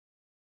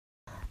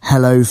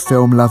Hello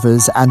film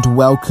lovers and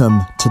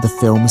welcome to the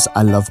Films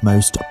I Love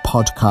Most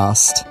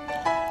podcast.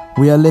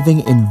 We are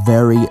living in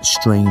very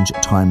strange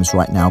times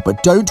right now,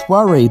 but don't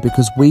worry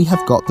because we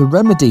have got the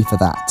remedy for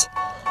that.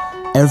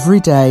 Every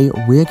day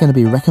we're going to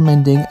be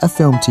recommending a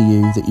film to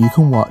you that you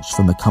can watch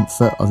from the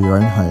comfort of your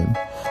own home,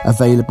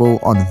 available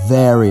on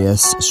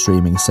various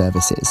streaming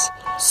services.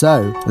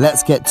 So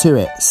let's get to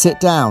it. Sit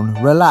down,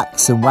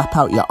 relax and wrap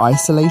out your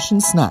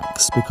isolation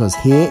snacks because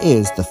here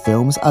is the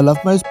Films I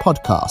Love Most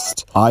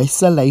podcast,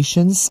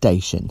 Isolation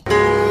Station.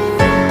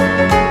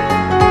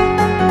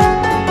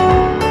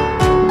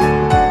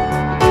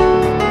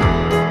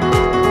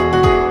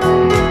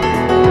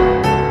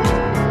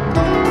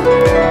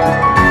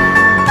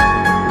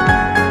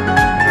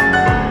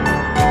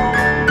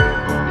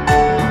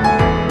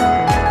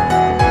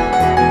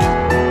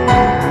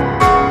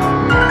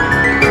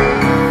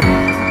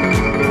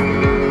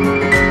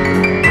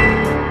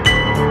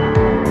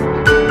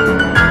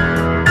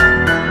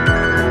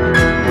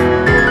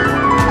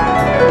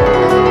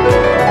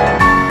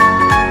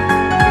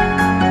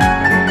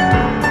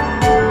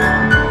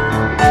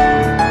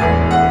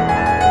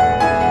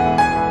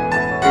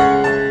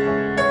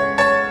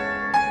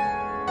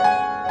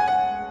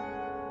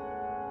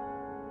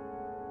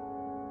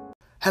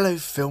 Hello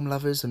film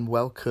lovers and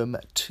welcome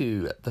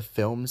to the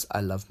Films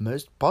I Love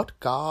Most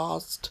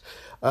podcast.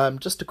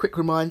 Just a quick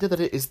reminder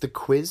that it is the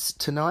quiz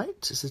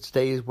tonight. So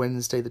today is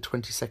Wednesday the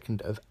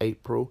 22nd of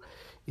April.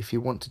 If you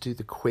want to do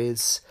the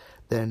quiz,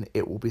 then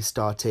it will be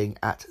starting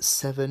at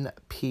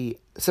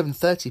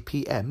 7:30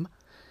 p.m.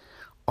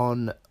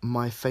 on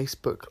my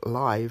Facebook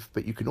Live,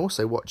 but you can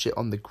also watch it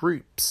on the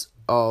groups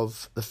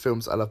of the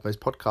Films I Love Most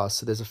podcast.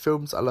 So there's a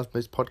Films I Love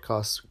Most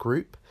podcast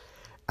group,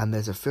 and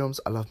there's a Films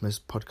I Love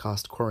Most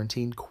podcast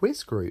quarantine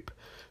quiz group.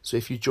 So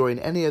if you join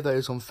any of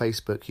those on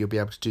Facebook, you'll be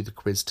able to do the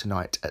quiz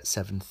tonight at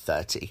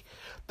 7:30.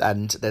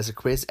 And there's a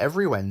quiz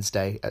every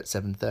Wednesday at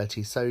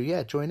 7:30. So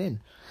yeah, join in.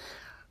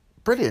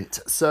 Brilliant.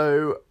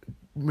 So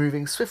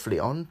moving swiftly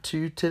on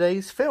to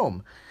today's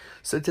film.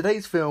 So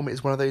today's film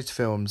is one of those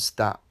films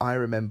that I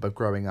remember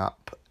growing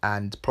up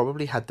and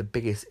probably had the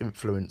biggest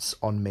influence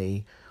on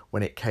me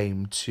when it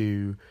came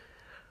to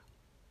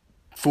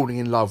falling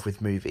in love with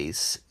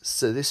movies.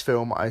 So this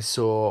film I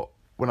saw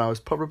when I was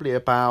probably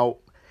about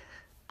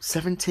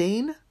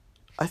 17,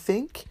 I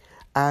think,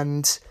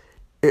 and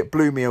it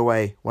blew me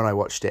away when I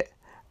watched it,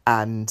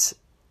 and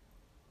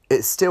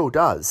it still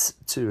does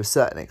to a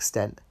certain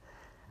extent.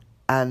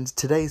 And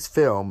today's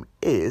film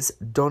is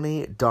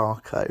Donnie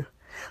Darko.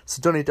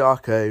 So Donnie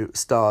Darko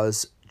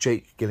stars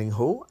Jake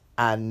Gyllenhaal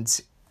and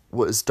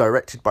was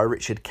directed by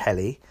Richard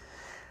Kelly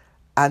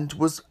and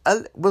was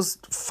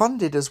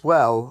funded as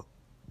well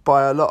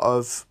by a lot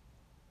of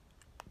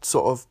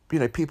sort of,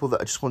 people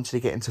that just wanted to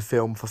get into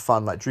film for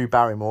fun. Like Drew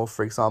Barrymore,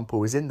 for example,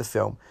 was in the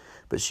film,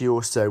 but she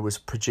also was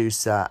a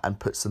producer and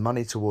put some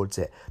money towards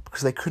it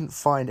because they couldn't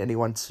find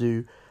anyone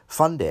to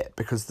fund it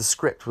because the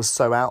script was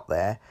so out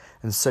there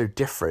and so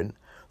different.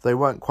 They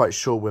weren't quite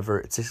sure whether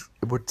it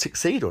would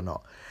succeed or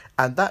not.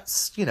 And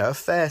that's, a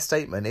fair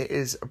statement. It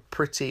is a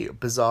pretty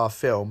bizarre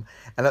film.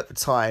 And at the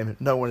time,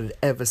 no one had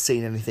ever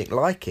seen anything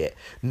like it.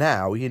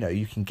 Now,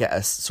 you can get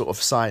a sort of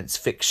science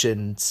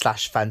fiction /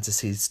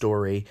 fantasy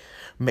story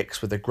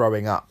mixed with a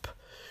growing up,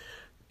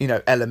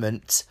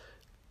 element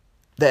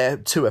there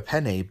to a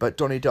penny. But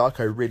Donnie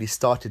Darko really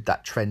started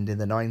that trend in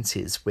the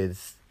 90s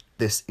with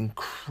this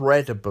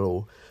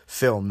incredible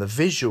film. The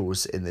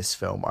visuals in this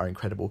film are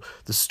incredible.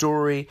 The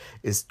story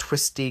is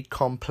twisty,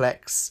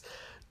 complex.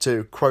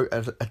 To quote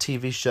a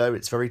TV show,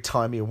 it's very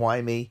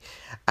timey-wimey,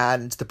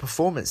 and the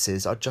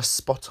performances are just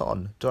spot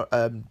on.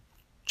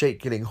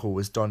 Jake Gyllenhaal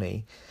as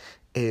Donnie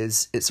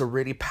it's a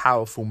really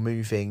powerful,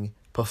 moving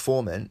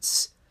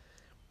performance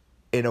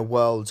in a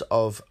world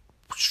of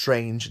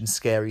strange and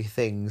scary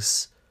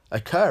things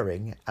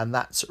occurring, and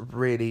that's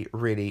really,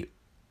 really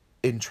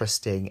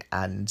interesting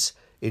and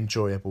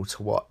enjoyable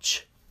to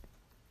watch.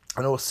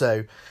 And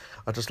also,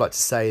 I'd just like to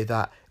say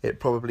that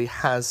it probably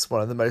has one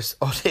of the most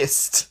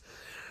oddest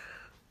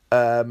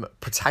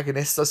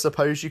protagonist, I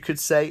suppose you could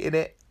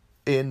say,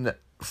 in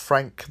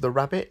Frank the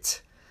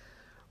Rabbit.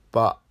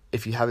 But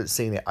if you haven't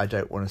seen it, I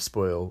don't want to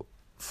spoil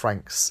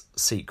Frank's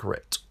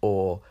secret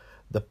or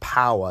the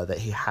power that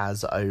he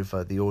has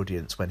over the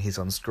audience when he's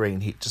on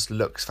screen. He just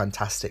looks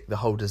fantastic. The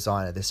whole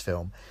design of this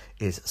film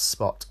is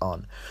spot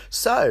on.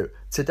 So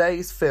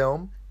today's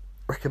film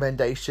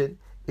recommendation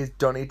is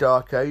Donnie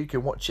Darko. You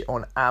can watch it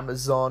on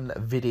Amazon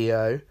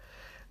Video.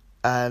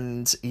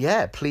 And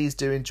yeah, please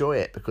do enjoy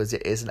it because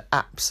it is an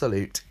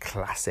absolute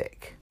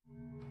classic.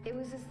 It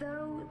was as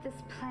though this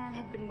plan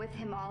had been with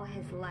him all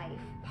his life,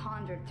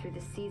 pondered through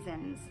the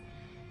seasons.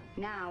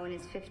 Now, in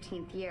his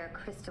 15th year,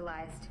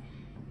 crystallized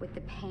with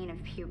the pain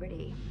of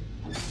puberty.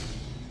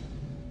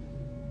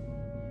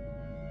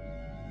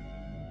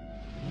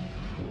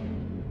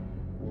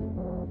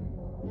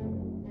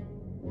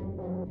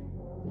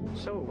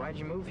 So, why'd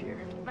you move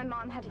here? My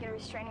mom had to get a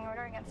restraining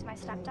order against my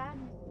stepdad.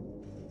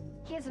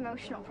 He has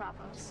emotional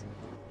problems.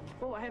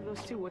 Oh, I have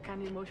those too. What kind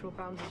of emotional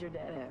problems does your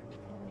dad have?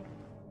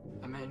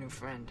 I met a new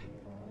friend.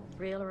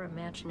 real or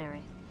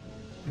imaginary?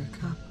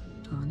 Wake up,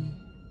 Donnie.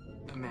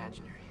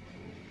 Imaginary.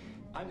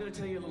 I'm gonna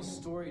tell you a little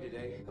story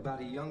today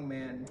about a young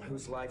man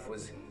whose life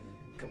was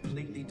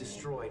completely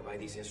destroyed by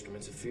these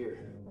instruments of fear.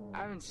 I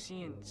haven't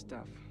seen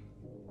stuff.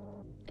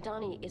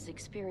 Donnie is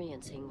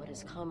experiencing what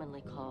is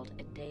commonly called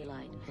a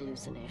daylight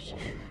hallucination.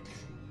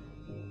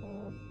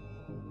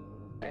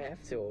 I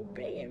have to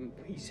obey him.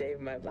 He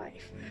saved my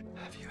life.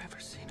 Have you ever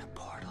seen a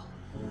portal?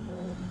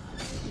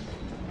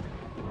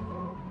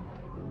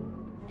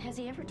 Has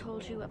he ever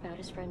told you about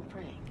his friend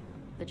Frank,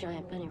 the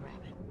giant bunny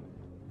rabbit?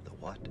 The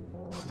what?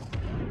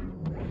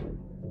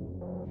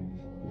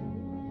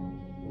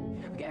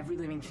 Like, every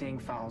living thing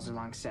follows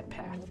along a set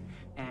path,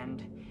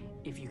 and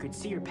if you could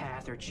see your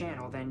path or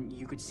channel, then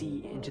you could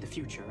see into the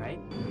future, right?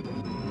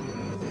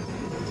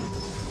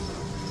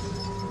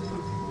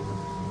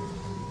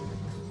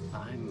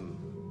 I'm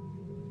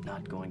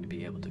not going to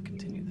be able to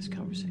continue this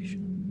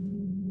conversation.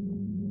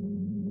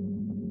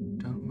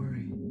 Don't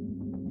worry.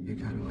 You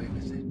got away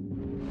with it.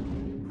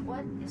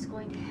 What is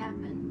going to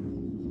happen?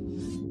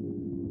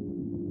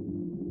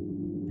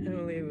 I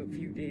only have a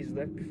few days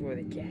left before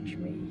they catch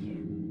me.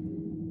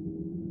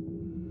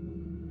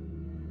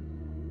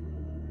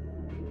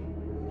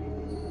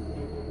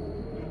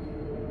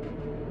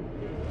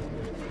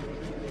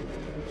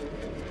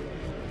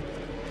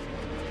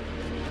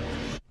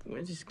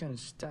 When's this gonna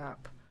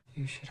stop?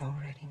 You should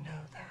already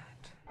know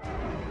that.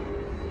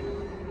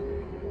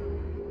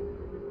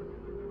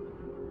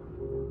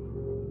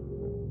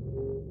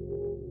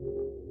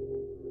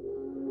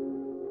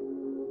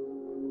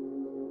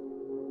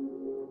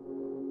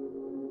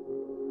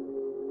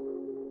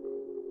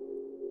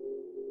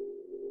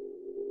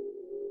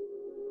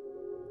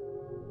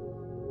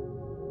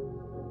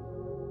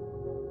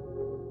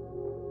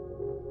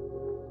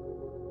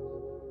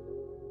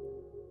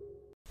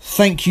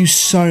 Thank you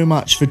so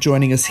much for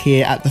joining us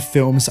here at the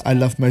Films I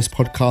Love Most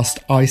podcast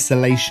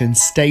Isolation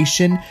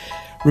Station.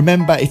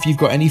 Remember, if you've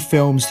got any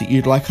films that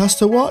you'd like us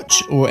to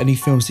watch or any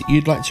films that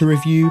you'd like to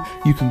review,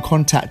 you can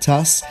contact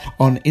us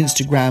on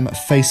Instagram,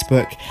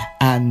 Facebook,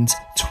 and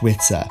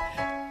Twitter.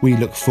 We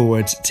look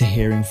forward to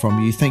hearing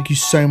from you. Thank you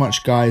so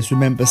much, guys.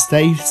 Remember,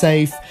 stay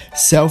safe,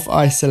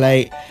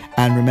 self-isolate,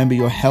 and remember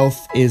your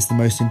health is the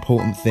most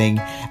important thing.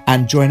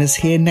 And join us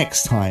here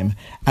next time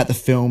at the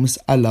Films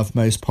I Love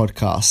Most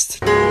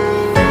podcast.